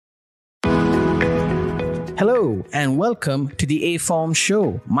Hello and welcome to the aForm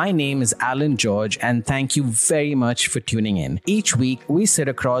show. My name is Alan George and thank you very much for tuning in. Each week, we sit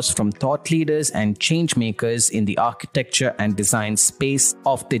across from thought leaders and change makers in the architecture and design space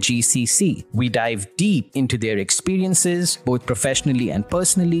of the GCC. We dive deep into their experiences, both professionally and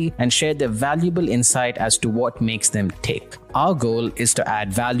personally, and share their valuable insight as to what makes them tick. Our goal is to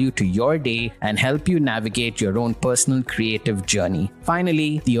add value to your day and help you navigate your own personal creative journey.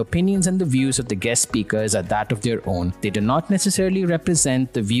 Finally, the opinions and the views of the guest speakers are that of their own. They do not necessarily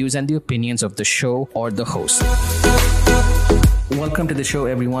represent the views and the opinions of the show or the host. Welcome to the show,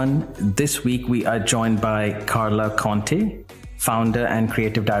 everyone. This week we are joined by Carla Conte, founder and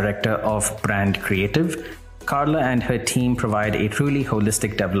creative director of Brand Creative. Carla and her team provide a truly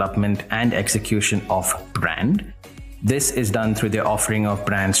holistic development and execution of brand. This is done through their offering of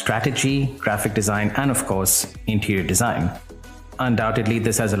brand strategy, graphic design, and of course, interior design. Undoubtedly,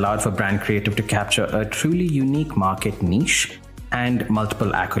 this has allowed for Brand Creative to capture a truly unique market niche and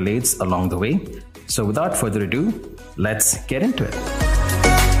multiple accolades along the way. So without further ado, let's get into it.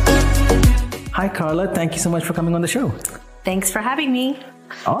 Hi, Carla. Thank you so much for coming on the show. Thanks for having me.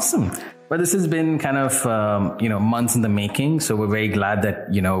 Awesome. Well, this has been kind of, months in the making. So we're very glad that,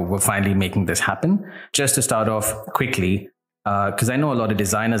 we're finally making this happen. Just to start off quickly, because I know a lot of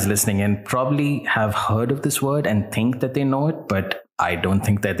designers listening in probably have heard of this word and think that they know it, but I don't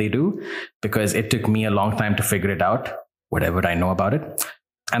think that they do, because it took me a long time to figure it out, whatever I know about it.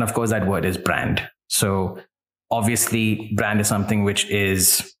 And of course, that word is brand. So obviously, brand is something which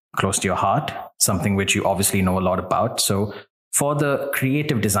is close to your heart, something which you obviously know a lot about. So for the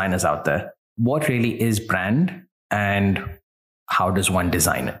creative designers out there, what really is brand and how does one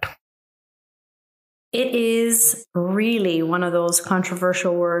design it? It is really one of those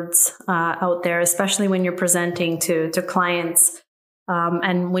controversial words out there, especially when you're presenting to clients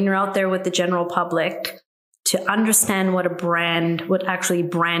and when you're out there with the general public, to understand what actually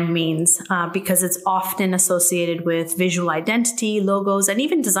brand means, because it's often associated with visual identity, logos, and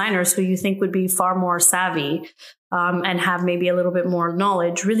even designers who you think would be far more savvy and have maybe a little bit more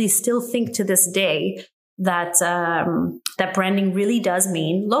knowledge, really still think to this day that that branding really does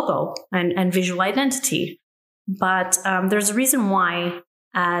mean logo and visual identity. But there's a reason why,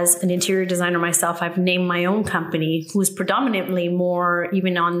 as an interior designer myself, I've named my own company, who's predominantly more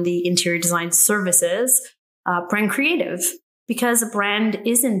even on the interior design services, Brand Creative, because a brand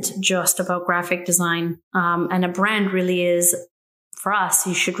isn't just about graphic design. And a brand really is, for us,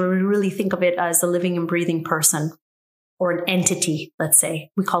 you should really think of it as a living and breathing person or an entity, let's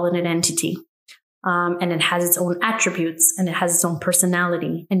say. We call it an entity. And it has its own attributes and it has its own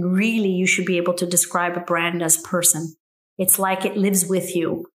personality. And really, you should be able to describe a brand as a person. It's like it lives with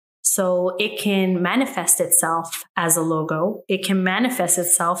you. So it can manifest itself as a logo. It can manifest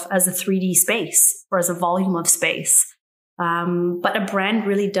itself as a 3D space or as a volume of space. But a brand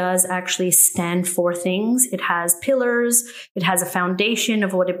really does actually stand for things. It has pillars. It has a foundation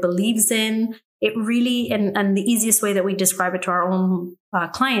of what it believes in. It really, and the easiest way that we describe it to our own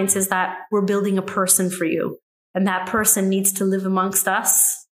clients is that we're building a person for you. And that person needs to live amongst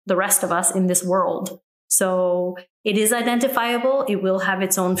us, the rest of us in this world. So it is identifiable. It will have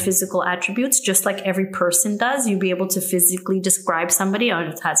its own physical attributes, just like every person does. You'll be able to physically describe somebody. Oh,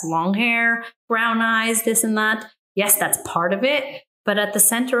 it has long hair, brown eyes, this and that. Yes, that's part of it. But at the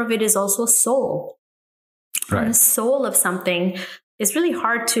center of it is also soul. Right. And the soul of something is really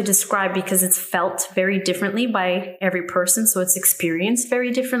hard to describe because it's felt very differently by every person. So it's experienced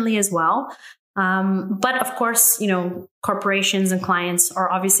very differently as well. But of course, corporations and clients are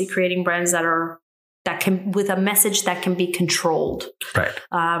obviously creating brands that can, with a message that can be controlled. Right.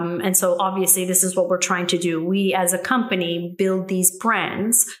 And so obviously this is what we're trying to do. We as a company build these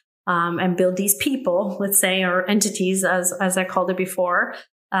brands and build these people, let's say, or entities, as I called it before,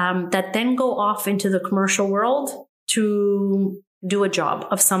 that then go off into the commercial world to do a job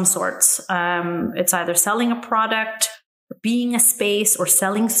of some sorts. It's either selling a product, or being a space, or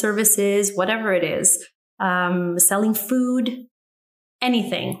selling services, whatever it is, selling food,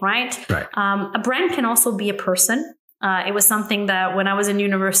 anything, right? Right. A brand can also be a person. It was something that when I was in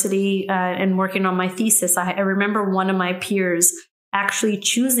university and working on my thesis, I remember one of my peers actually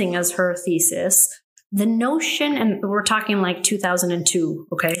choosing as her thesis the notion, and we're talking like 2002,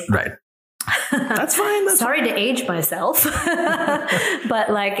 okay? Right. That's fine. Sorry to age myself. But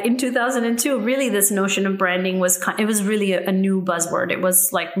like in 2002, really this notion of branding was really a new buzzword. It was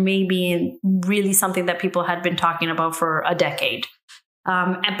like maybe really something that people had been talking about for a decade.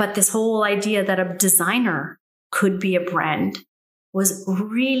 But this whole idea that a designer could be a brand was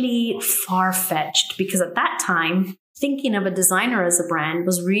really far-fetched, because at that time, thinking of a designer as a brand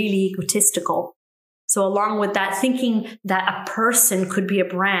was really egotistical. So along with that, thinking that a person could be a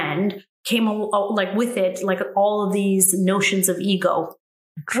brand came like with it, like all of these notions of ego,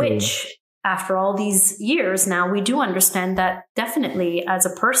 which after all these years now, we do understand that definitely as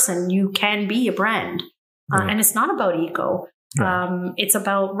a person, you can be a brand. And it's not about ego. It's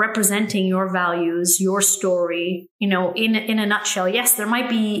about representing your values, your story, in a nutshell. Yes, there might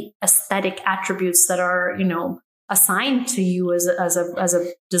be aesthetic attributes that are, assigned to you as a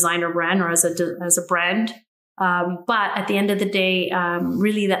designer brand or as a brand. But at the end of the day,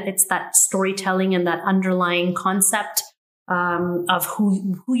 really that it's that storytelling and that underlying concept of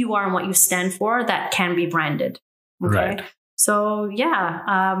who you are and what you stand for that can be branded. Okay. Right. So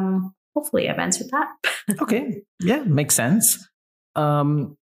yeah, hopefully I've answered that. Okay. Yeah, makes sense.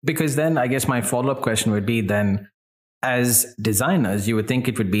 Because then I guess my follow-up question would be then, as designers, you would think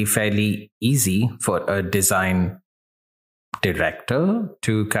it would be fairly easy for a design director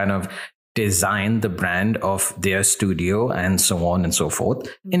to kind of design the brand of their studio and so on and so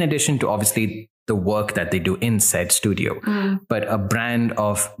forth, in addition to obviously the work that they do in said studio. But a brand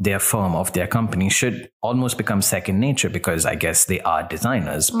of their firm, of their company, should almost become second nature because I guess they are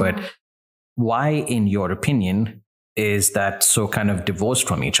designers. But why, in your opinion, is that so kind of divorced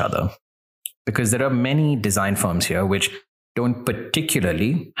from each other? Because there are many design firms here which don't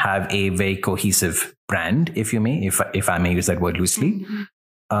particularly have a very cohesive brand, if you may, if I may use that word loosely.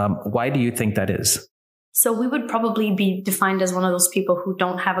 Why do you think that is? So we would probably be defined as one of those people who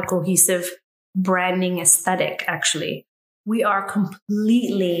don't have a cohesive branding aesthetic, actually. We are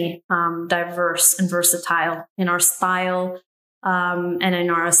completely diverse and versatile in our style and in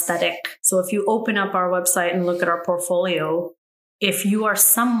our aesthetic. So if you open up our website and look at our portfolio, if you are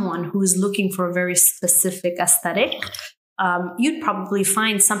someone who is looking for a very specific aesthetic, you'd probably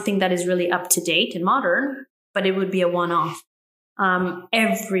find something that is really up to date and modern, but it would be a one-off.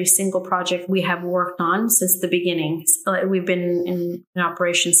 Every single project we have worked on since the beginning, we've been in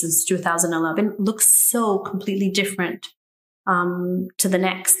operation since 2011, looks so completely different to the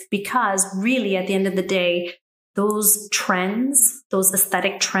next, because really at the end of the day, those trends, those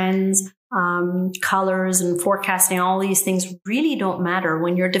aesthetic trends, colors and forecasting, all these things really don't matter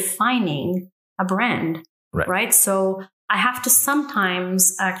when you're defining a brand, right? So I have to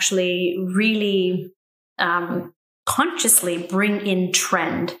sometimes actually really consciously bring in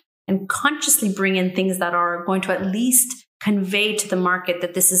trend and consciously bring in things that are going to at least convey to the market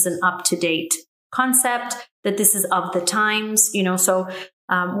that this is an up-to-date concept, that this is of the times, so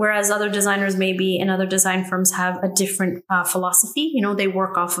whereas other designers maybe in other design firms have a different philosophy, they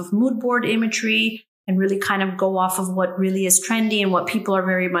work off of mood board imagery and really kind of go off of what really is trendy and what people are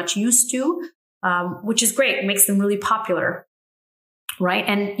very much used to, which is great. It makes them really popular. Right.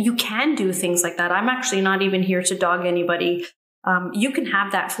 And you can do things like that. I'm actually not even here to dog anybody. You can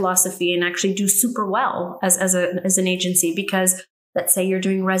have that philosophy and actually do super well as an agency, because let's say you're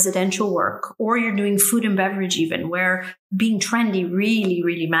doing residential work or you're doing food and beverage, even, where being trendy really,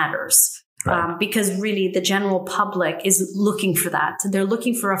 really matters. Right. Because really the general public is looking for that. They're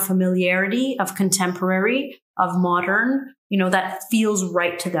looking for a familiarity of contemporary, of modern, that feels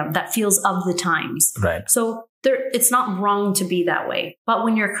right to them, that feels of the times. Right. So it's not wrong to be that way. But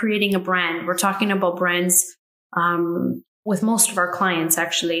when you're creating a brand, we're talking about brands with most of our clients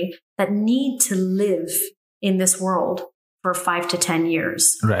actually that need to live in this world for 5 to 10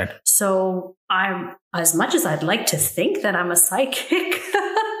 years. Right. So I'm, as much as I'd like to think that I'm a psychic,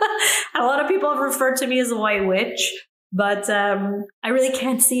 a lot of people have referred to me as a white witch, but I really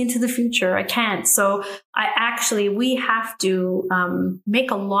can't see into the future. I can't. So we have to make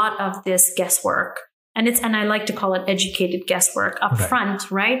a lot of this guesswork. And I like to call it educated guesswork up front,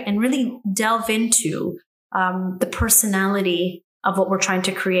 right? And really delve into the personality of what we're trying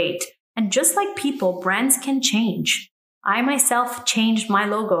to create. And just like people, brands can change. I myself changed my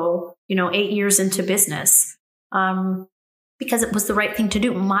logo, 8 years into business, because it was the right thing to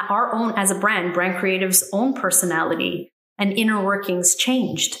do. Our own, as a brand Creative's own personality and inner workings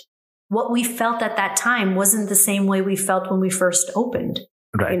changed. What we felt at that time wasn't the same way we felt when we first opened.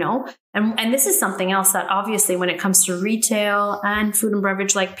 Right. And this is something else that obviously when it comes to retail and food and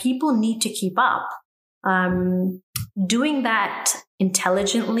beverage, like, people need to keep up. Doing that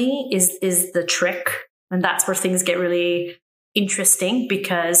intelligently is the trick. And that's where things get really interesting,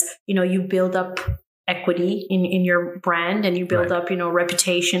 because, you build up equity in your brand and you build up,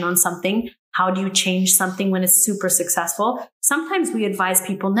 reputation on something. How do you change something when it's super successful? Sometimes we advise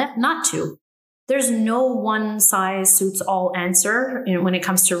people not to. There's no one size suits all answer when it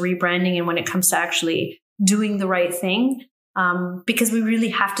comes to rebranding and when it comes to actually doing the right thing. because we really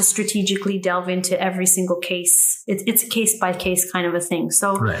have to strategically delve into every single case. It's a case by case kind of a thing.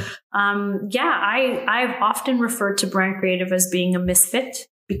 So, right. I've often referred to brand creative as being a misfit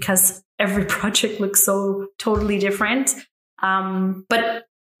because every project looks so totally different. But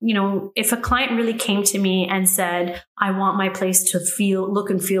if a client really came to me and said, I want my place to look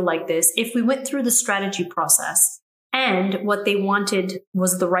and feel like this, if we went through the strategy process and what they wanted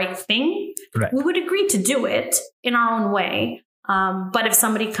was the right thing, right, we would agree to do it in our own way. But if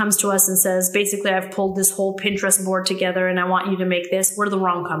somebody comes to us and says, basically, I've pulled this whole Pinterest board together and I want you to make this, we're the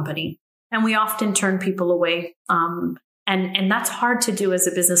wrong company. And we often turn people away. And that's hard to do as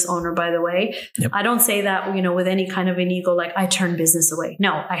a business owner, by the way. Yep. I don't say that, with any kind of an ego, like I turn business away.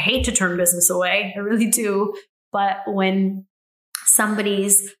 No, I hate to turn business away. I really do. But when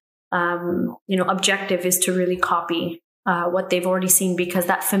somebody's, objective is to really copy what they've already seen, because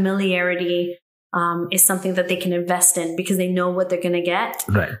that familiarity is something that they can invest in because they know what they're going to get.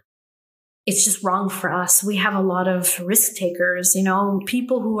 Right. It's just wrong for us. We have a lot of risk takers,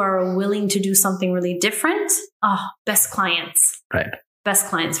 people who are willing to do something really different. Oh, best clients. Right. Best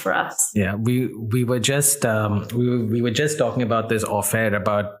clients for us. Yeah, we were just we were just talking about this off air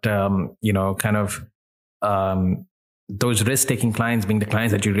about those risk taking clients being the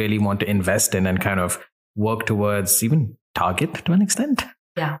clients that you really want to invest in and kind of work towards, even target to an extent.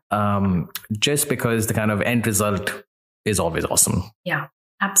 Yeah. Just because the kind of end result is always awesome. Yeah,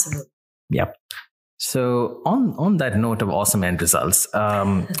 absolutely. Yeah. So on that note of awesome end results,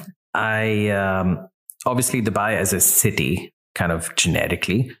 I obviously Dubai as a city, kind of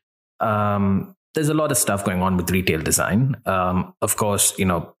generically, there's a lot of stuff going on with retail design. Of course,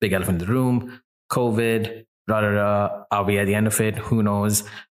 big elephant in the room, COVID, are we at the end of it? Who knows?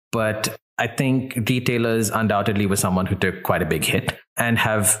 But I think retailers undoubtedly were someone who took quite a big hit and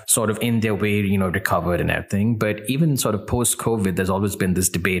have sort of in their way, recovered and everything. But even sort of post-COVID, there's always been this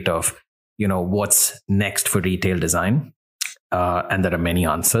debate of, what's next for retail design? And there are many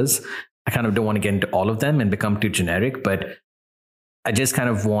answers. I kind of don't want to get into all of them and become too generic, but I just kind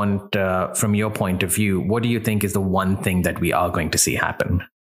of want, from your point of view, what do you think is the one thing that we are going to see happen?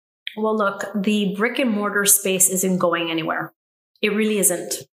 Well, look, the brick and mortar space isn't going anywhere. It really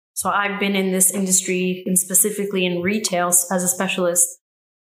isn't. So I've been in this industry, and specifically in retail as a specialist,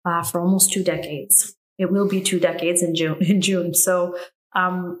 for almost 2 decades. It will be 2 decades in June. So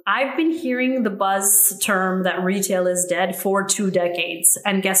I've been hearing the buzz term that retail is dead for 2 decades.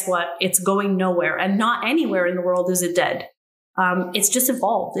 And guess what? It's going nowhere, and not anywhere in the world is it dead. It's just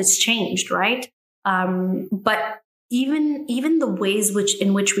evolved. It's changed, right? But even the ways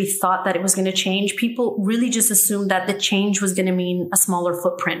in which we thought that it was going to change, people really just assumed that the change was going to mean a smaller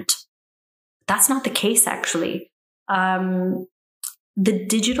footprint. That's not the case, actually. The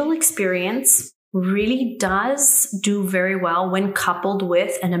digital experience really does do very well when coupled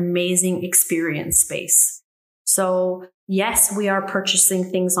with an amazing experience space. So yes, we are purchasing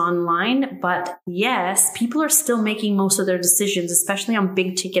things online, but yes, people are still making most of their decisions, especially on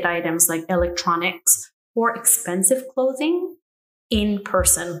big ticket items like electronics or expensive clothing, in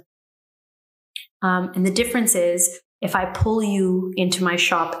person. And the difference is, if I pull you into my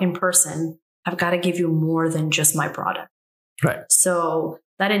shop in person, I've got to give you more than just my product. Right. So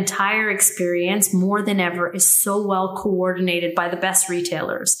that entire experience, more than ever, is so well coordinated by the best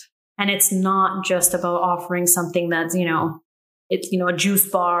retailers. And it's not just about offering something that's, a juice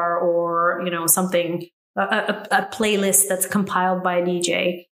bar or, something, a playlist that's compiled by a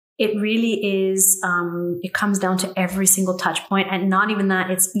DJ. It really is, it comes down to every single touch point, and not even that,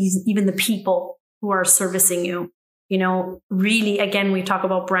 it's even the people who are servicing you. Really, again, we talk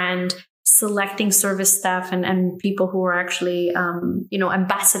about brand, selecting service staff and people who are actually,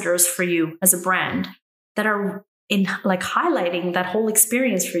 ambassadors for you as a brand that are highlighting that whole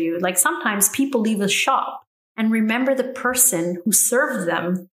experience for you. Like sometimes people leave a shop and remember the person who served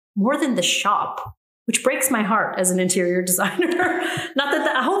them more than the shop, which breaks my heart as an interior designer. Not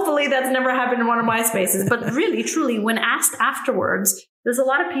that hopefully that's never happened in one of my spaces, but really, truly, when asked afterwards, there's a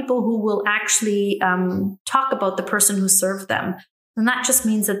lot of people who will actually talk about the person who served them. And that just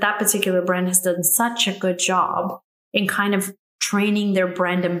means that particular brand has done such a good job in kind of training their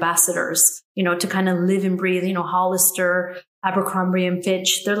brand ambassadors, to kind of live and breathe, Hollister, Abercrombie and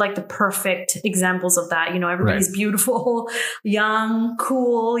Fitch. They're like the perfect examples of that. Everybody's right. Beautiful, young,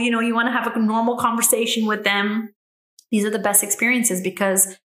 cool. You want to have a normal conversation with them. These are the best experiences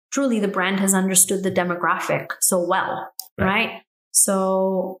because truly the brand has understood the demographic so well, right?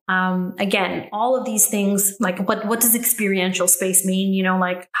 So again, all of these things, like what does experiential space mean?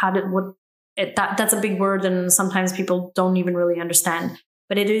 That's a big word, and sometimes people don't even really understand.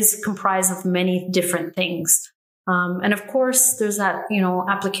 But it is comprised of many different things. And of course, there's that,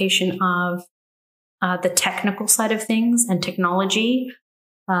 application of the technical side of things and technology,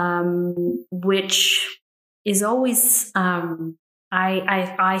 which is always,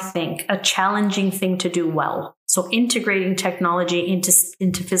 I think, a challenging thing to do well. So integrating technology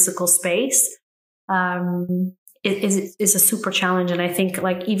into physical space is a super challenge. And I think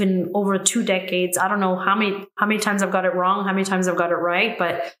like even over 2 decades, I don't know how many times I've got it wrong, how many times I've got it right,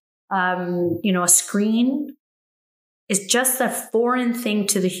 but a screen is just a foreign thing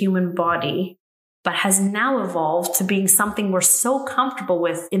to the human body, but has now evolved to being something we're so comfortable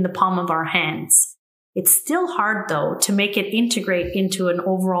with in the palm of our hands. It's still hard, though, to make it integrate into an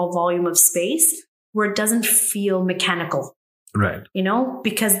overall volume of space where it doesn't feel mechanical. Right.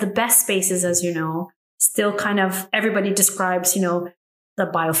 Because the best spaces, as you know, still kind of everybody describes, the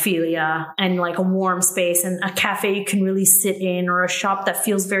biophilia and like a warm space and a cafe you can really sit in or a shop that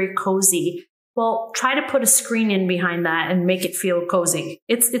feels very cozy. Well, try to put a screen in behind that and make it feel cozy.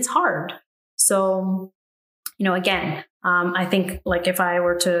 It's hard. So, again, I think like if I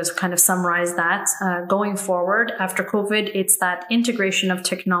were to kind of summarize that going forward after COVID, it's that integration of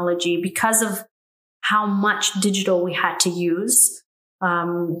technology because of how much digital we had to use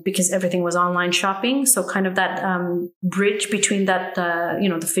because everything was online shopping. So kind of that bridge between that,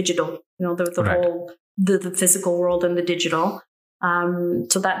 the phygital, the Right. whole, the physical world and the digital.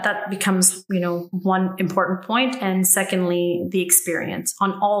 So that becomes, one important point. And secondly, the experience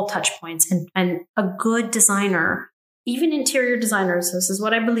on all touch points and a good designer, even interior designers, this is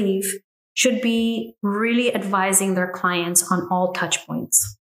what I believe, should be really advising their clients on all touch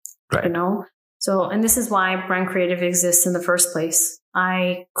points, Right. So, and this is why brand creative exists in the first place.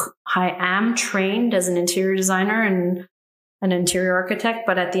 I am trained as an interior designer and an interior architect,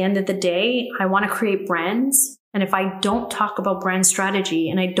 but at the end of the day, I want to create brands. And if I don't talk about brand strategy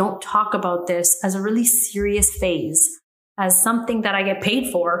and I don't talk about this as a really serious phase, as something that I get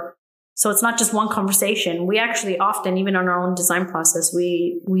paid for, so it's not just one conversation. We actually often, even on our own design process,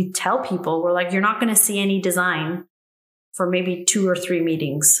 we tell people, we're like, you're not going to see any design for maybe 2 or 3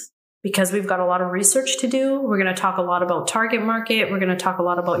 meetings because we've got a lot of research to do. We're going to talk a lot about target market. We're going to talk a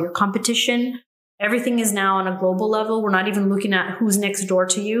lot about your competition. Everything is now on a global level. We're not even looking at who's next door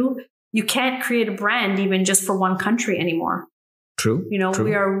to you. You can't create a brand even just for one country anymore. True. True.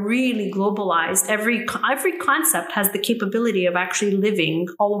 We are really globalized. Every concept has the capability of actually living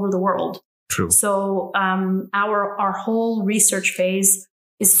all over the world. True. So our whole research phase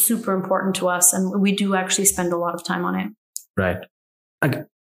is super important to us, and we do actually spend a lot of time on it. Right.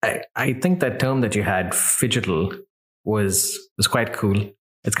 I think that term that you had, phygital, was quite cool.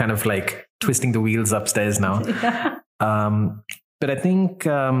 It's kind of like twisting the wheels upstairs now. Yeah. But I think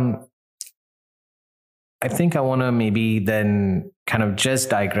I want to maybe then kind of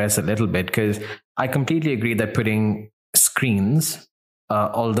just digress a little bit, because I completely agree that putting screens,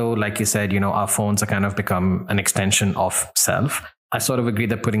 although like you said, our phones are kind of become an extension of self. I sort of agree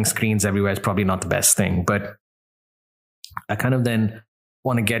that putting screens everywhere is probably not the best thing, but I kind of then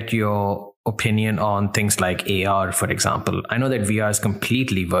want to get your opinion on things like AR, for example. I know that VR is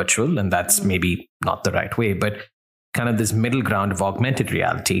completely virtual and that's maybe not the right way, but kind of this middle ground of augmented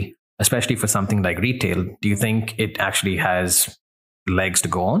reality, especially for something like retail, do you think it actually has legs to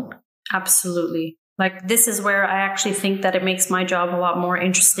go on? Absolutely. Like this is where I actually think that it makes my job a lot more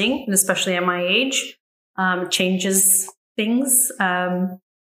interesting, and especially at my age, it changes things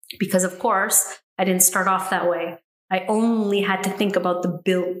because of course I didn't start off that way. I only had to think about the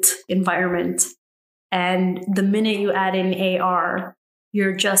built environment. And the minute you add in AR,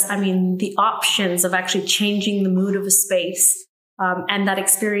 you're just, the options of actually changing the mood of a space and that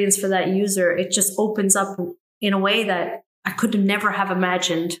experience for that user, it just opens up in a way that I could never have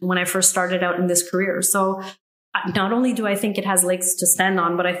imagined when I first started out in this career. So not only do I think it has legs to stand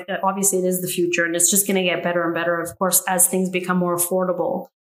on, but obviously it is the future and it's just going to get better and better, of course, as things become more affordable.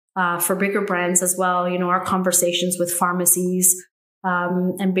 For bigger brands as well, our conversations with pharmacies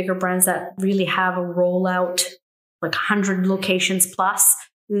and bigger brands that really have a rollout, like 100 locations plus,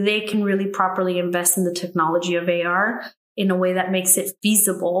 they can really properly invest in the technology of AR in a way that makes it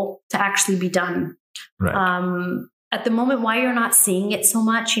feasible to actually be done. Right. At the moment, why you're not seeing it so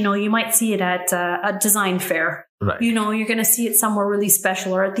much, you might see it at a design fair. Right. You're going to see it somewhere really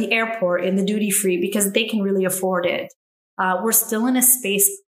special or at the airport in the duty free because they can really afford it. We're still in a space,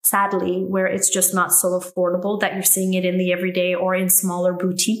 sadly, where it's just not so affordable that you're seeing it in the everyday or in smaller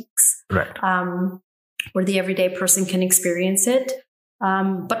boutiques, right? Where the everyday person can experience it.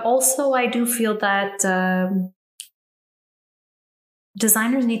 But also, I do feel that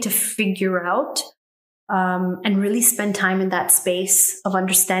designers need to figure out and really spend time in that space of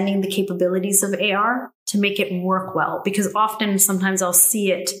understanding the capabilities of AR to make it work well. Because often, sometimes I'll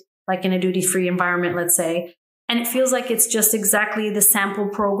see it like in a duty-free environment, let's say, and it feels like it's just exactly the sample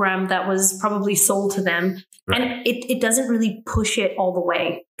program that was probably sold to them. Right. And it doesn't really push it all the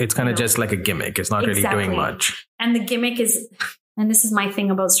way. It's kind of just like a gimmick. It's not really doing much. And the gimmick is, and this is my thing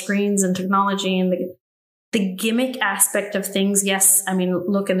about screens and technology and the gimmick aspect of things. Yes, I mean,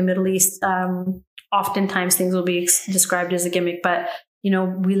 look, in the Middle East, oftentimes things will be described as a gimmick, but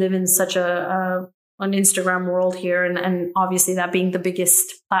we live in such an Instagram world here, and obviously that being the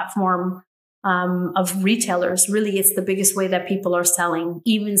biggest platform of retailers, really it's the biggest way that people are selling,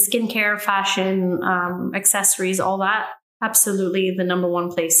 even skincare, fashion, accessories, all that. Absolutely the number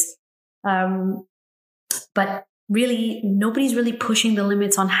one place. But really, nobody's really pushing the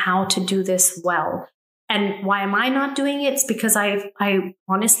limits on how to do this well. And why am I not doing it? It's because I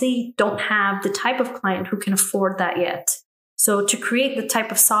honestly don't have the type of client who can afford that yet. So to create the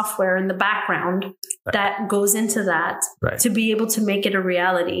type of software in the background that goes into that, to be able to make it a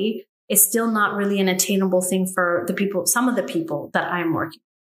reality, is still not really an attainable thing for the people, some of the people that I'm working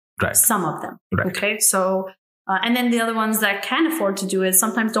with. Some of them. Okay. So, and then the other ones that can afford to do it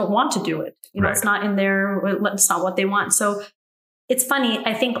sometimes don't want to do it. It's not in their, it's not what they want. So it's funny.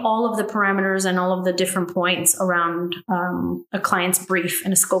 I think all of the parameters and all of the different points around a client's brief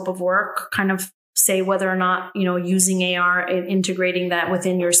and a scope of work kind of say whether or not, using AR and integrating that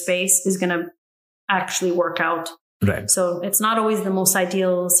within your space is going to actually work out. Right. So it's not always the most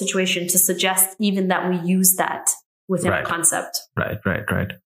ideal situation to suggest even that we use that within a concept. Right.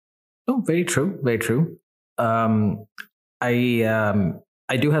 Oh, very true. Very true. I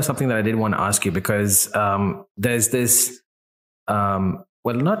do have something that I did want to ask you, because there's this, well,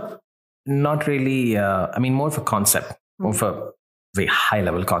 not really, I mean, more of a concept, more of a very high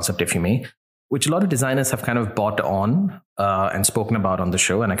level concept, if you may, which a lot of designers have kind of bought on and spoken about on the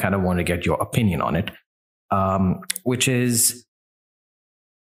show. And I kind of want to get your opinion on it. Which is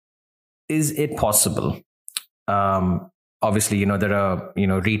it possible? Obviously, there are,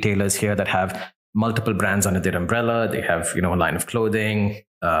 retailers here that have multiple brands under their umbrella. They have, a line of clothing,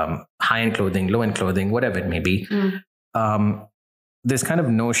 high-end clothing, low-end clothing, whatever it may be. This kind of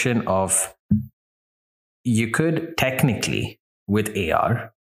notion of you could technically, with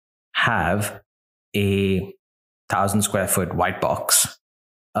AR, have a 1,000 square foot white box,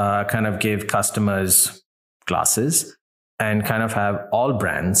 kind of give customers glasses and kind of have all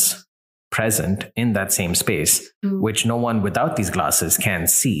brands present in that same space, which no one without these glasses can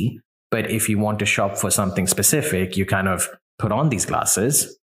see. But if you want to shop for something specific, you kind of put on these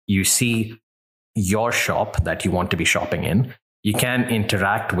glasses, you see your shop that you want to be shopping in, you can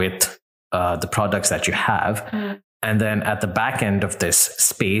interact with the products that you have. And then at the back end of this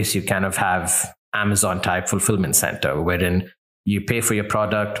space, you kind of have Amazon type fulfillment center, wherein you pay for your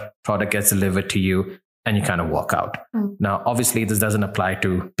product gets delivered to you, and you kind of walk out. Now, obviously, this doesn't apply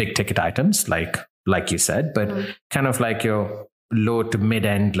to big ticket items, like you said, but kind of like your low to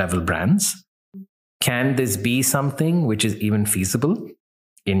mid-end level brands. Can this be something which is even feasible,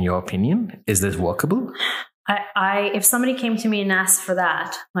 in your opinion? Is this workable? If somebody came to me and asked for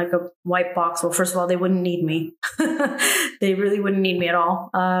that, like a white box, well, first of all, they wouldn't need me. They really wouldn't need me at all.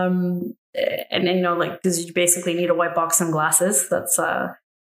 And because you basically need a white box and glasses.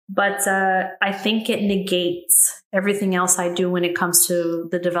 But I think it negates everything else I do when it comes to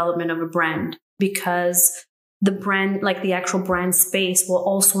the development of a brand, because the brand, like the actual brand space, will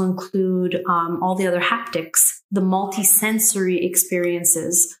also include all the other haptics, the multi-sensory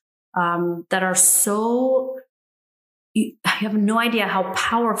experiences that are so, you have no idea how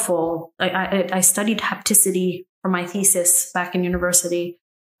powerful. I studied hapticity for my thesis back in university.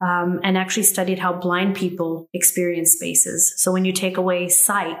 And actually studied how blind people experience spaces. So when you take away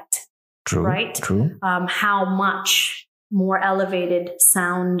sight, how much more elevated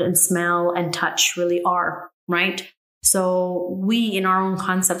sound and smell and touch really are, right? So we, in our own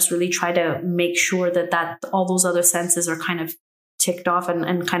concepts, really try to make sure that all those other senses are kind of ticked off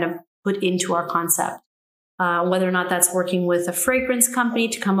and kind of put into our concept. Whether or not that's working with a fragrance company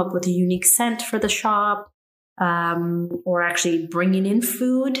to come up with a unique scent for the shop, or actually bringing in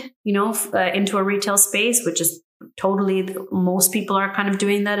food, into a retail space, which is totally, most people are kind of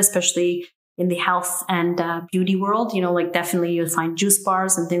doing that, especially in the health and beauty world. Like definitely you'll find juice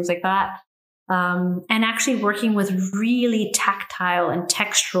bars and things like that. And actually working with really tactile and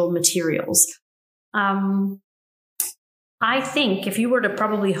textural materials. I think if you were to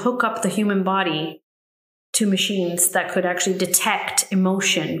probably hook up the human body to machines that could actually detect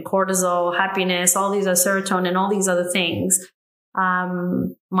emotion, cortisol, happiness, all these serotonin, all these other things,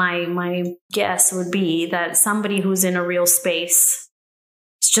 my guess would be that somebody who's in a real space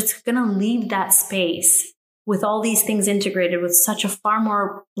is just going to leave that space with all these things integrated with such a far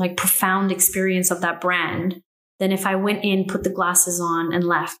more like profound experience of that brand than if I went in, put the glasses on and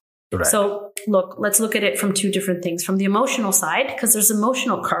left. Right. So look, let's look at it from two different things. From the emotional side, because there's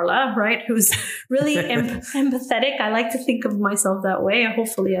emotional Carla, right? Who's really empathetic. I like to think of myself that way.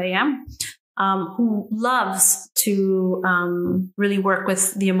 Hopefully I am. Who loves to really work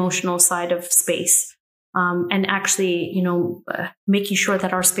with the emotional side of space. And actually, making sure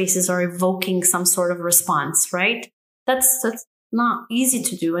that our spaces are evoking some sort of response, right? That's not easy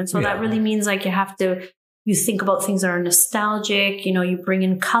to do. And so that really means like you think about things that are nostalgic, you bring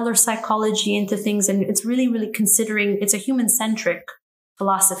in color psychology into things, and it's really, really considering it's a human-centric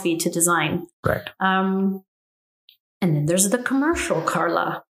philosophy to design. Right. And then there's the commercial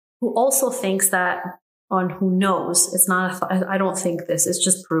Carla, who also thinks that, who knows, it's not, I don't think this, it's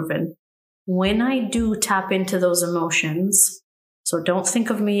just proven. When I do tap into those emotions, so don't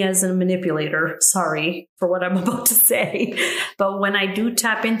think of me as a manipulator, sorry for what I'm about to say, but when I do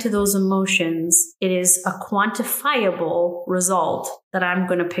tap into those emotions, it is a quantifiable result that I'm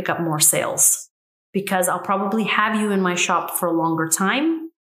going to pick up more sales, because I'll probably have you in my shop for a longer time.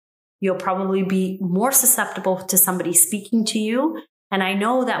 You'll probably be more susceptible to somebody speaking to you. And I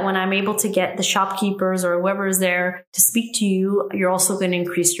know that when I'm able to get the shopkeepers or whoever is there to speak to you, you're also going to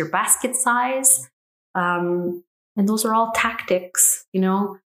increase your basket size. And those are all tactics,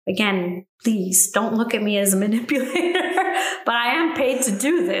 Again, please don't look at me as a manipulator, but I am paid to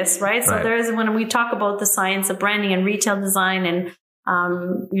do this, right? So there is, when we talk about the science of branding and retail design and,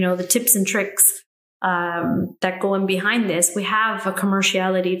 the tips and tricks that go in behind this, we have a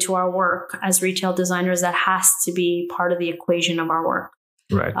commerciality to our work as retail designers that has to be part of the equation of our work.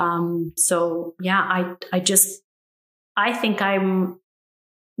 Right. So yeah, I think I'm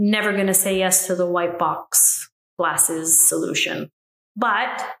never going to say yes to the white box glasses solution.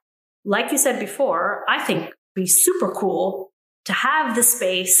 But like you said before, I think it'd be super cool to have the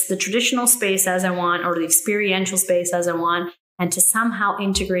space, the traditional space as I want, or the experiential space as I want, and to somehow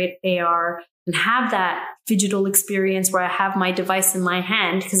integrate AR and have that digital experience where I have my device in my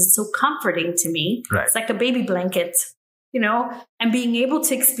hand because it's so comforting to me. Right. It's like a baby blanket, and being able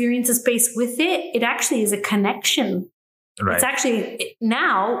to experience a space with it, it actually is a connection. Right. It's actually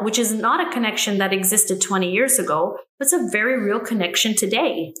now, which is not a connection that existed 20 years ago, but it's a very real connection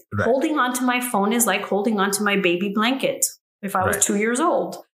today. Right. Holding onto my phone is like holding onto my baby blanket if I was 2 years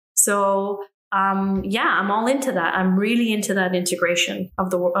old. So I'm all into that. I'm really into that integration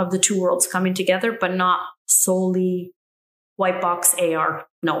of the two worlds coming together, but not solely white box AR.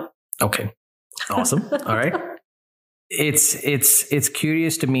 No. Okay. Awesome. All right. It's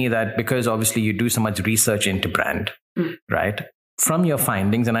curious to me that because obviously you do so much research into brand, right? From your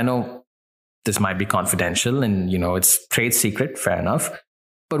findings, and I know this might be confidential and, it's trade secret, fair enough.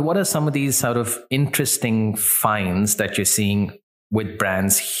 But what are some of these sort of interesting finds that you're seeing with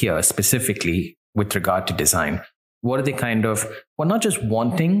brands here, specifically with regard to design? What are they kind of, not just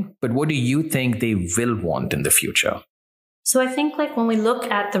wanting, but what do you think they will want in the future? So I think like when we look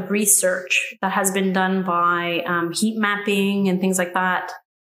at the research that has been done by heat mapping and things like that,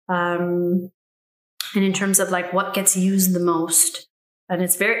 and in terms of like what gets used the most, and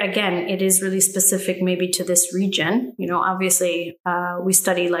it's it is really specific maybe to this region. Obviously we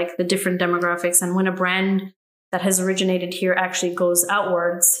study like the different demographics, and when a brand that has originated here actually goes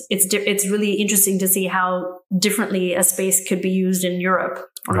outwards, it's really interesting to see how differently a space could be used in Europe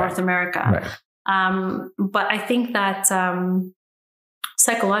or North America. Right. But I think that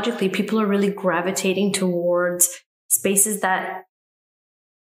psychologically, people are really gravitating towards spaces that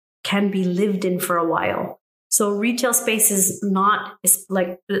can be lived in for a while. So retail space is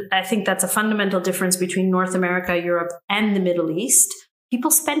I think that's a fundamental difference between North America, Europe, and the Middle East.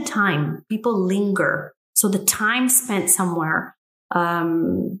 People spend time, people linger. So the time spent somewhere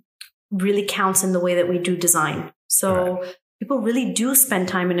really counts in the way that we do design. So people really do spend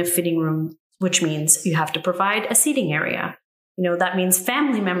time in a fitting room, which means you have to provide a seating area. That means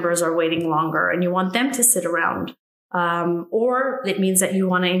family members are waiting longer and you want them to sit around. Or it means that you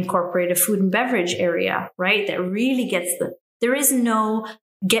want to incorporate a food and beverage area, right? That really there is no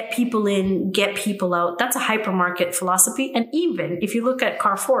get people in, get people out. That's a hypermarket philosophy. And even if you look at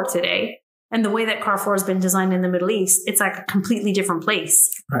Carrefour today and the way that Carrefour has been designed in the Middle East, it's like a completely different place.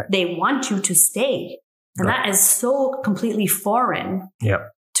 Right. They want you to stay. And that is so completely foreign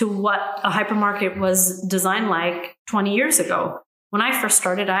to what a hypermarket was designed like 20 years ago. When I first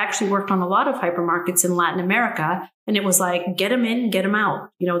started, I actually worked on a lot of hypermarkets in Latin America, and it was like, get them in, get them out,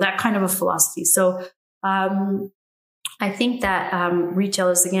 that kind of a philosophy. So I I think that retail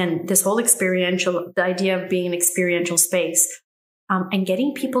is, again, this whole experiential, the idea of being an experiential space, and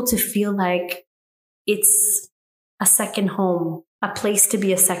getting people to feel like it's a second home, a place to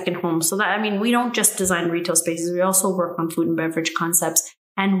be a second home. So that, I mean, we don't just design retail spaces. We also work on food and beverage concepts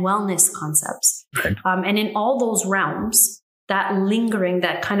and wellness concepts. Right. And in all those realms, that lingering,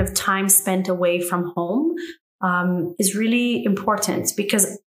 that kind of time spent away from home is really important,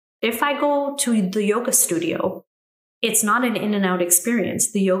 because if I go to the yoga studio, it's not an in and out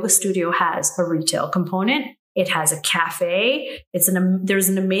experience. The yoga studio has a retail component. It has a cafe. There's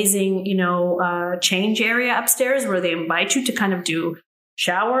an amazing, change area upstairs where they invite you to kind of do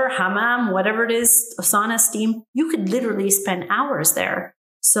shower, hammam, whatever it is, sauna, steam. You could literally spend hours there.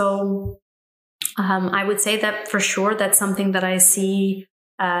 So I would say that for sure, that's something that I see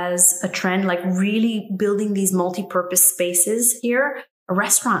as a trend, like really building these multi-purpose spaces here. A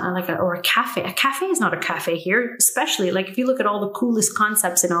restaurant or a cafe. A cafe is not a cafe here, especially like if you look at all the coolest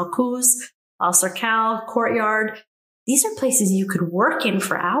concepts in Alcuz, Al Cercal, Courtyard, these are places you could work in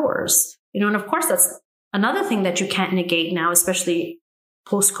for hours. And of course, that's another thing that you can't negate now, especially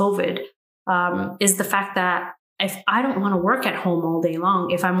post-COVID, is the fact that if I don't want to work at home all day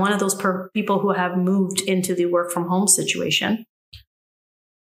long, if I'm one of those people who have moved into the work from home situation,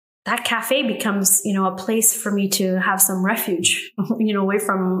 that cafe becomes, a place for me to have some refuge, away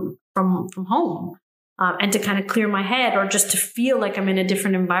from home, and to kind of clear my head, or just to feel like I'm in a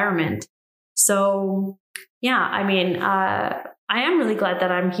different environment. So, yeah, I mean, I am really glad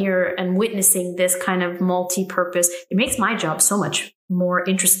that I'm here and witnessing this kind of multi-purpose. It makes my job so much more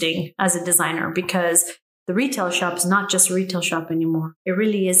interesting as a designer, because the retail shop is not just a retail shop anymore. It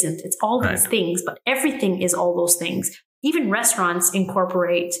really isn't. It's all these things, but everything is all those things. Even restaurants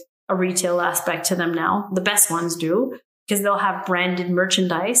incorporate a retail aspect to them now. The best ones do, because they'll have branded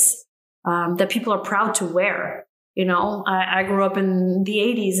merchandise that people are proud to wear. I grew up in the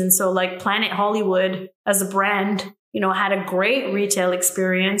 80s. And so like Planet Hollywood as a brand, had a great retail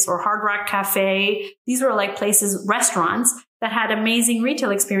experience, or Hard Rock Cafe. These were like places, restaurants that had amazing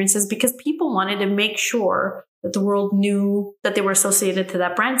retail experiences, because people wanted to make sure that the world knew that they were associated to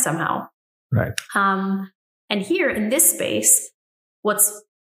that brand somehow. Right. And here in this space, what's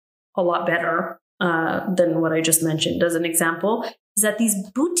a lot better than what I just mentioned as an example is that these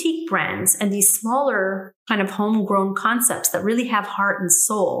boutique brands and these smaller kind of homegrown concepts that really have heart and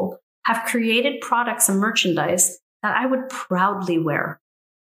soul have created products and merchandise that I would proudly wear,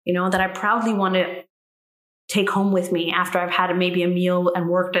 that I proudly want to take home with me after I've had maybe a meal and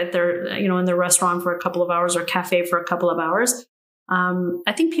worked at their, in their restaurant for a couple of hours, or cafe for a couple of hours.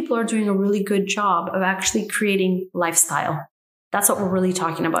 I think people are doing a really good job of actually creating lifestyle. That's what we're really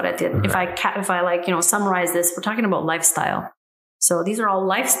talking about at the end. Right. If I summarize this, we're talking about lifestyle. So these are all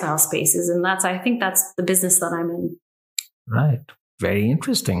lifestyle spaces, and I think that's the business that I'm in. Right. Very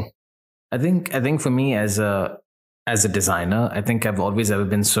interesting. I think for me as a designer, I think I've always ever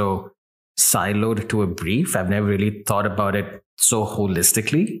been so siloed to a brief. I've never really thought about it so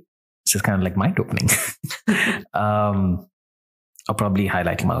holistically. It's just kind of like mind opening. I'll probably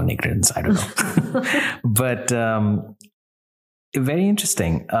highlight my own ignorance. I don't know. But very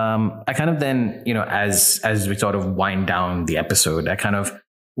interesting. I kind of then, as we sort of wind down the episode, I kind of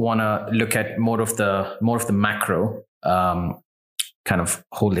want to look at more of the macro, kind of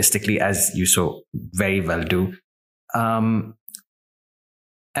holistically, as you so very well do. And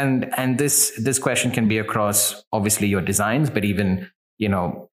this question can be across obviously your designs, but even,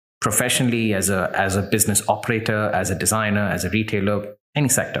 professionally as a business operator, as a designer, as a retailer, any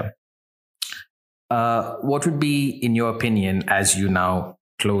sector. What would be, in your opinion, as you now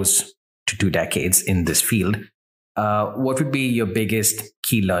close to 2 decades in this field, what would be your biggest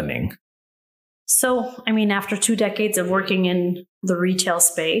key learning? So, after 2 decades of working in the retail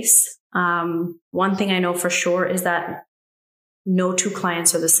space, one thing I know for sure is that no two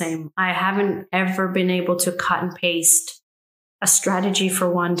clients are the same. I haven't ever been able to cut and paste a strategy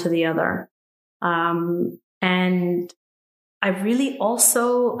for one to the other. And I really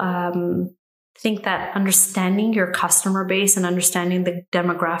also think that understanding your customer base and understanding the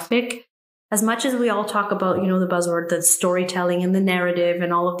demographic, as much as we all talk about, the buzzword, the storytelling and the narrative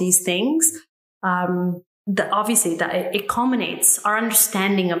and all of these things, obviously that it culminates, our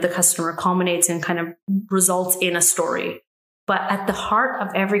understanding of the customer culminates and kind of results in a story. But at the heart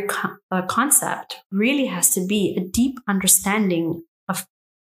of every concept really has to be a deep understanding of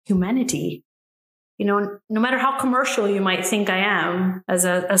humanity. No matter how commercial you might think I am as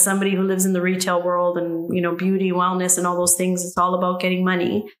somebody who lives in the retail world and, beauty, wellness and all those things, it's all about getting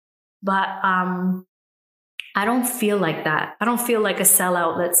money. But I don't feel like that. I don't feel like a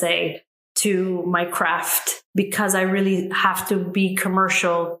sellout, let's say, to my craft because I really have to be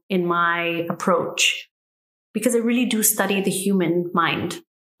commercial in my approach, because I really do study the human mind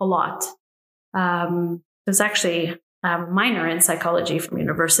a lot. There's actually a minor in psychology from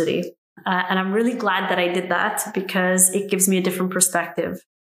university. And I'm really glad that I did that because it gives me a different perspective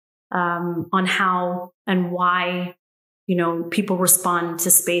on how and why, people respond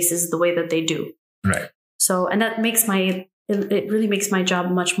to spaces the way that they do. Right. So, and that makes it really makes my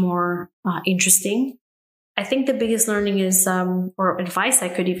job much more interesting. I think the biggest learning is, or advice I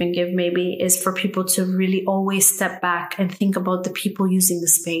could even give maybe, is for people to really always step back and think about the people using the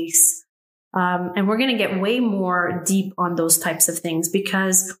space. And we're going to get way more deep on those types of things,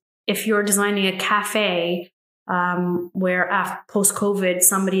 because if you're designing a cafe where after post-COVID,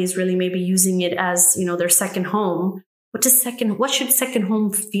 somebody is really maybe using it as, their second home, what should second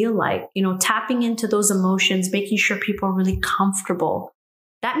home feel like? Tapping into those emotions, making sure people are really comfortable.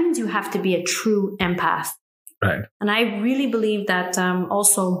 That means you have to be a true empath. Right. And I really believe that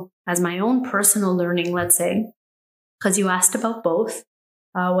also as my own personal learning, let's say, because you asked about both,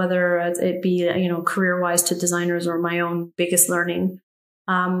 whether it be, career-wise to designers or my own biggest learning.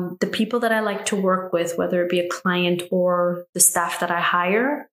 The people that I like to work with, whether it be a client or the staff that I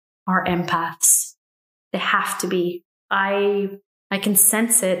hire, are empaths. They have to be. I can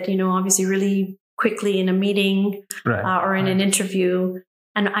sense it, obviously really quickly in a meeting or in an interview.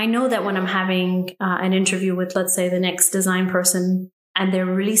 And I know that when I'm having an interview with, let's say, the next design person, and they're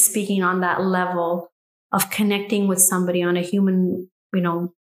really speaking on that level of connecting with somebody on a human,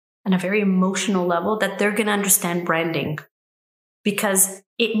 on a very emotional level, that they're going to understand branding. Because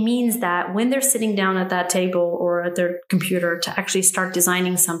it means that when they're sitting down at that table or at their computer to actually start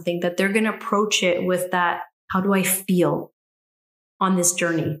designing something, that they're going to approach it with that, how do I feel on this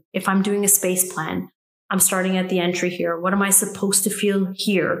journey? If I'm doing a space plan, I'm starting at the entry here. What am I supposed to feel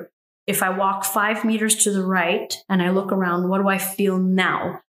here? If I walk 5 meters to the right and I look around, what do I feel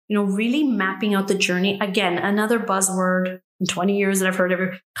now? Really mapping out the journey. Again, another buzzword in 20 years that I've heard of,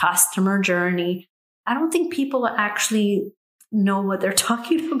 customer journey. I don't think people actually know what they're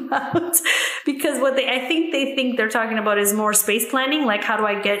talking about, because I think they're talking about is more space planning. Like, how do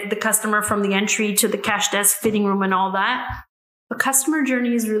I get the customer from the entry to the cash desk, fitting room, and all that? But customer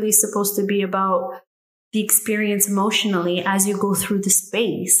journey is really supposed to be about the experience emotionally as you go through the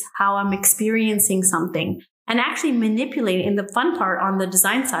space, how I'm experiencing something, and actually manipulating. And the fun part on the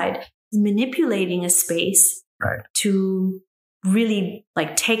design side is manipulating a space to really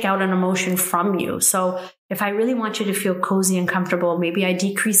take out an emotion from you. So if I really want you to feel cozy and comfortable, maybe I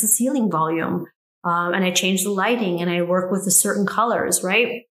decrease the ceiling volume and I change the lighting and I work with the certain colors,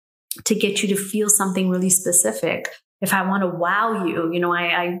 right? To get you to feel something really specific. If I want to wow you,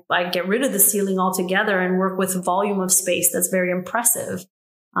 I get rid of the ceiling altogether and work with volume of space that's very impressive.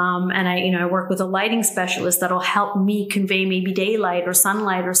 And I work with a lighting specialist that'll help me convey maybe daylight or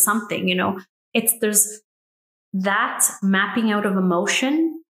sunlight or something, there's that mapping out of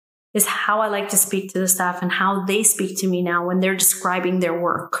emotion is how I like to speak to the staff and how they speak to me now when they're describing their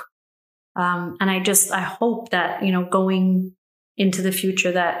work. And I hope that, going into the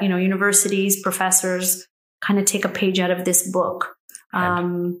future that, universities, professors kind of take a page out of this book,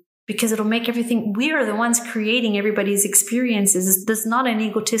 because it'll make everything, we are the ones creating everybody's experiences. This is not an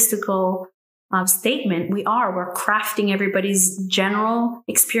egotistical statement. We're crafting everybody's general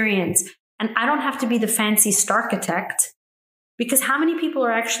experience. And I don't have to be the fancy starchitect, because how many people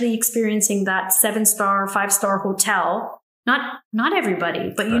are actually experiencing that 7-star, 5-star hotel? Not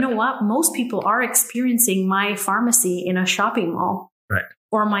everybody, but you know what? Most people are experiencing my pharmacy in a shopping mall,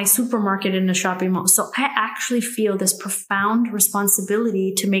 or my supermarket in a shopping mall. So I actually feel this profound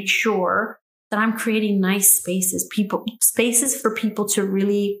responsibility to make sure that I'm creating nice spaces for people to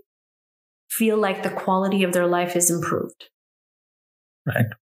really feel like the quality of their life is improved. Right.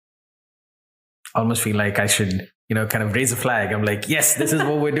 Almost feel like I should, kind of raise a flag. I'm like, yes, this is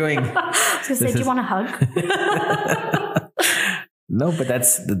what we're doing. I was going to say, do you want a hug? No, but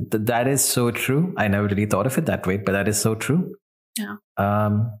that is so true. I never really thought of it that way, but that is so true. Yeah.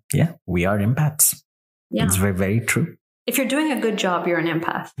 We are empaths. Yeah. It's very, very true. If you're doing a good job, you're an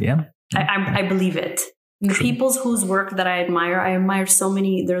empath. Yeah. I believe it. The people whose work that I admire so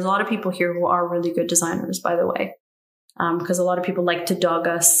many. There's a lot of people here who are really good designers, by the way. Because a lot of people like to dog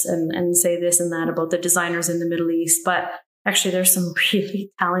us and say this and that about the designers in the Middle East. But actually, there's some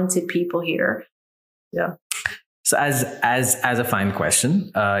really talented people here. Yeah. So as a final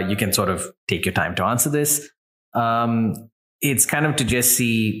question, you can sort of take your time to answer this. It's kind of to just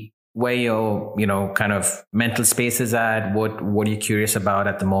see where your, kind of mental space is at. What are you curious about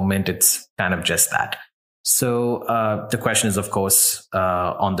at the moment? It's kind of just that. So the question is, of course,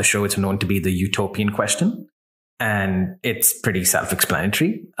 on the show, it's known to be the utopian question. And it's pretty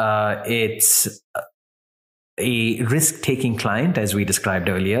self-explanatory. It's a risk-taking client, as we described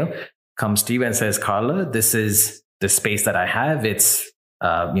earlier, comes to you and says, Carla, this is the space that I have. It's,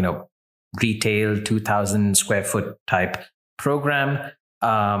 retail 2,000 square foot type program.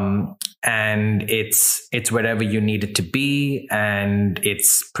 And it's wherever you need it to be. And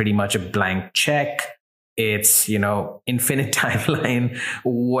it's pretty much a blank check. It's, infinite timeline,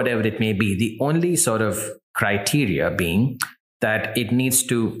 whatever it may be. The only sort of criteria being that it needs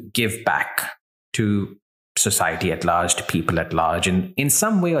to give back to society at large, to people at large, in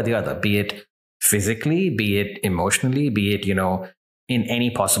some way or the other, be it physically, be it emotionally, be it, in any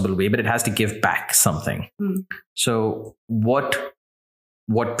possible way, but it has to give back something. So what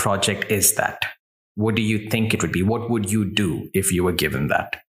project is that? What do you think it would be? What would you do if you were given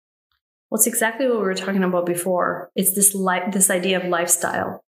that? Well, it's exactly what we were talking about before. It's this idea of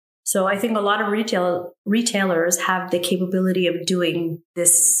lifestyle. So I think a lot of retailers have the capability of doing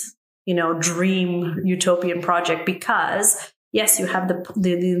this, dream utopian project because, yes, you have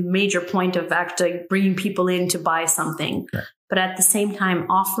the major point of actually bringing people in to buy something, right. But at the same time,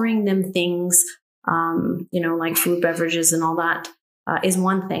 offering them things, like food, beverages and all that is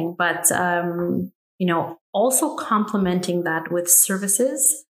one thing. But, also complementing that with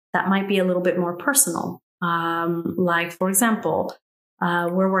services that might be a little bit more personal. Like, for example,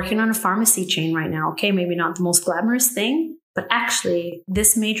 we're working on a pharmacy chain right now. Okay, maybe not the most glamorous thing, but actually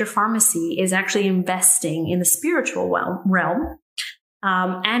this major pharmacy is actually investing in the spiritual realm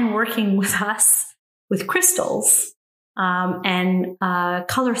and working with us with crystals and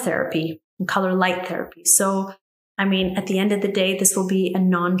color therapy and color light therapy. So, at the end of the day, this will be a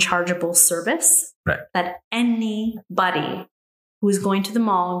non-chargeable service, right, that anybody who's going to the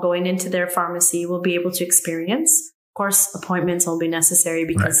mall and going into their pharmacy will be able to experience. Of course, appointments will be necessary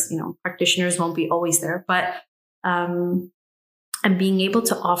because, right, practitioners won't be always there, but, and being able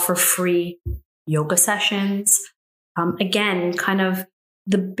to offer free yoga sessions. Again, kind of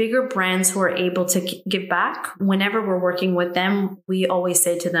the bigger brands who are able to give back, whenever we're working with them, we always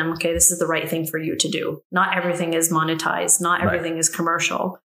say to them, okay, this is the right thing for you to do. Not everything is monetized. Not everything is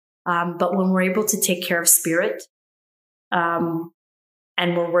commercial. But when we're able to take care of spirit, and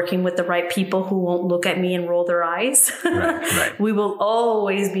we're working with the right people who won't look at me and roll their eyes, right. We will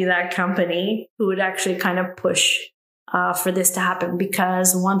always be that company who would actually kind of push for this to happen.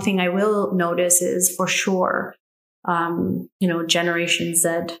 Because one thing I will notice is for sure, Generation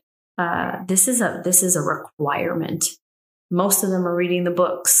Z, this is a requirement. Most of them are reading the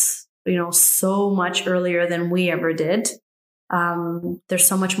books, so much earlier than we ever did. They're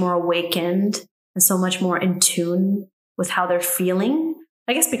so much more awakened and so much more in tune with how they're feeling.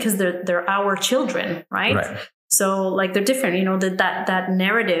 I guess because they're our children, right? So like they're different, that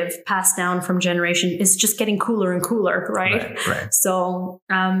narrative passed down from generation is just getting cooler and cooler, right? So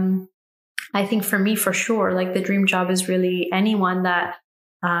I think for me, for sure, like the dream job is really anyone that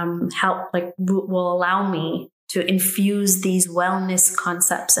will allow me to infuse these wellness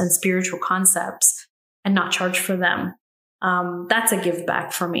concepts and spiritual concepts and not charge for them. That's a give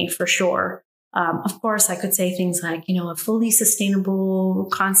back for me, for sure. Of course, I could say things like, a fully sustainable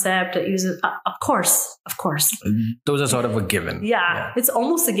concept that uses, of course. Those are sort of a given. Yeah. It's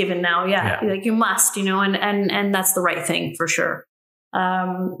almost a given now. Yeah. Like you must, and that's the right thing for sure.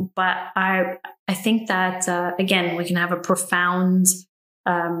 But I think that, again, we can have a profound,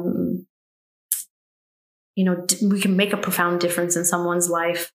 we can make a profound difference in someone's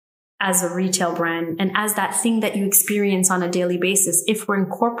life as a retail brand and as that thing that you experience on a daily basis if we're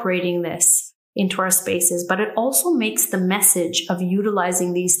incorporating this into our spaces. But it also makes the message of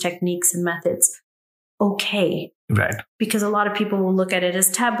utilizing these techniques and methods okay. Right. Because a lot of people will look at it as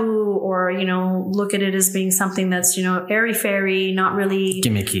taboo or, look at it as being something that's, airy-fairy, not really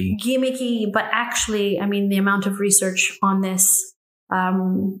gimmicky. But actually, the amount of research on this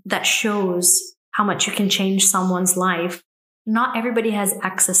that shows how much you can change someone's life. Not everybody has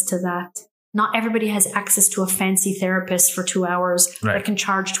access to that. Not everybody has access to a fancy therapist for 2 hours that can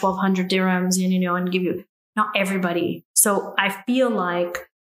charge 1,200 dirhams, and give you, not everybody. So I feel like,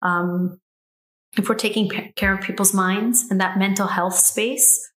 if we're taking care of people's minds and that mental health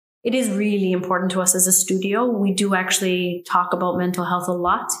space, it is really important to us as a studio. We do actually talk about mental health a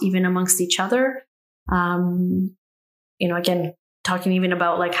lot, even amongst each other. Again, talking even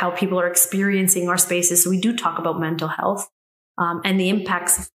about like how people are experiencing our spaces. So we do talk about mental health. And the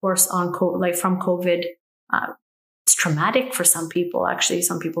impacts, of course, on from COVID, it's traumatic for some people. Actually,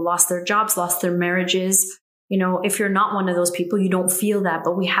 some people lost their jobs, lost their marriages. if you're not one of those people, you don't feel that,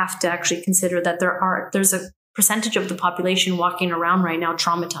 but we have to actually consider that there's a percentage of the population walking around right now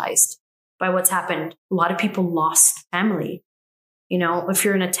traumatized by what's happened. A lot of people lost family. If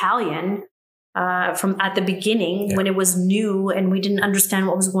you're an Italian, from at the beginning when it was new and we didn't understand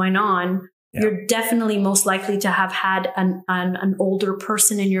what was going on, you're definitely most likely to have had an older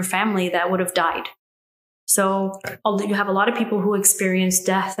person in your family that would have died. So you have a lot of people who experience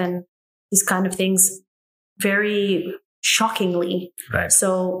death and these kind of things very shockingly. Right.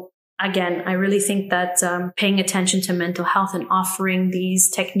 So again, I really think that paying attention to mental health and offering these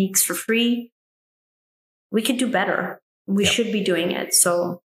techniques for free, we could do better. We should be doing it.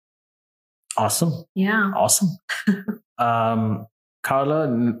 So awesome. Yeah. Awesome.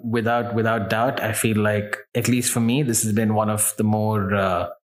 Carla, without doubt, I feel like, at least for me, this has been one of the more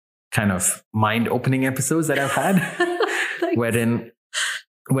kind of mind-opening episodes that I've had, wherein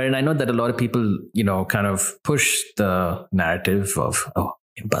I know that a lot of people, kind of push the narrative of,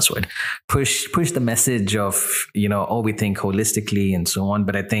 buzzword, push the message of, we think holistically and so on.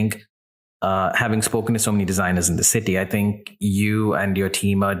 But I think having spoken to so many designers in the city, I think you and your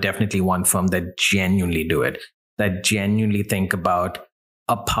team are definitely one firm that genuinely do it, that genuinely think about,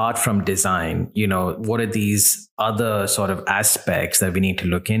 apart from design, what are these other sort of aspects that we need to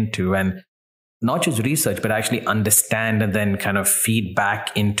look into, and not just research, but actually understand and then kind of feed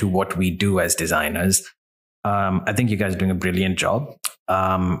back into what we do as designers. I think you guys are doing a brilliant job.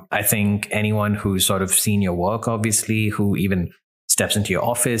 I think anyone who's sort of seen your work, obviously, who even steps into your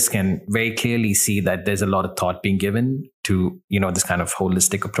office, can very clearly see that there's a lot of thought being given to, this kind of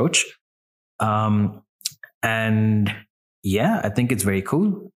holistic approach. And yeah, I think it's very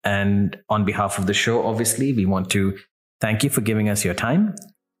cool. And on behalf of the show, obviously, we want to thank you for giving us your time.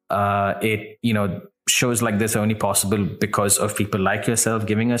 It, shows like this are only possible because of people like yourself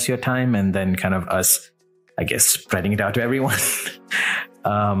giving us your time, and then kind of us, I guess, spreading it out to everyone.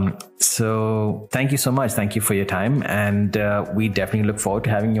 So thank you so much. Thank you for your time. And we definitely look forward to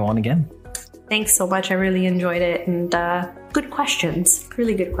having you on again. Thanks so much. I really enjoyed it. And good questions.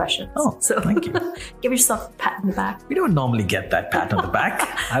 Really good questions. Oh, so thank you. Give yourself a pat on the back. We don't normally get that pat on the back.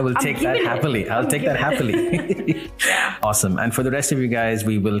 I will take that happily. I'll take that happily. Yeah. Awesome. And for the rest of you guys,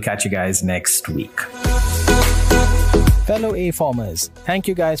 we will catch you guys next week. Fellow aFormers, thank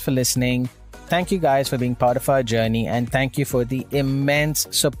you guys for listening. Thank you guys for being part of our journey, and thank you for the immense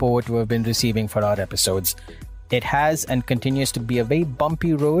support we've been receiving for our episodes. It has and continues to be a very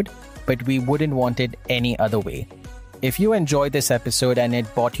bumpy road, but we wouldn't want it any other way. If you enjoyed this episode and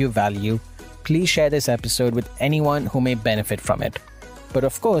it brought you value, please share this episode with anyone who may benefit from it. But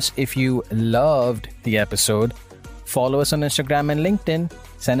of course, if you loved the episode, follow us on Instagram and LinkedIn,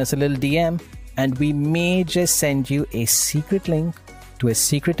 send us a little DM, and we may just send you a secret link to a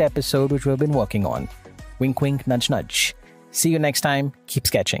secret episode which we've been working on. Wink, wink, nudge, nudge. See you next time. Keep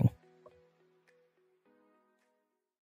sketching.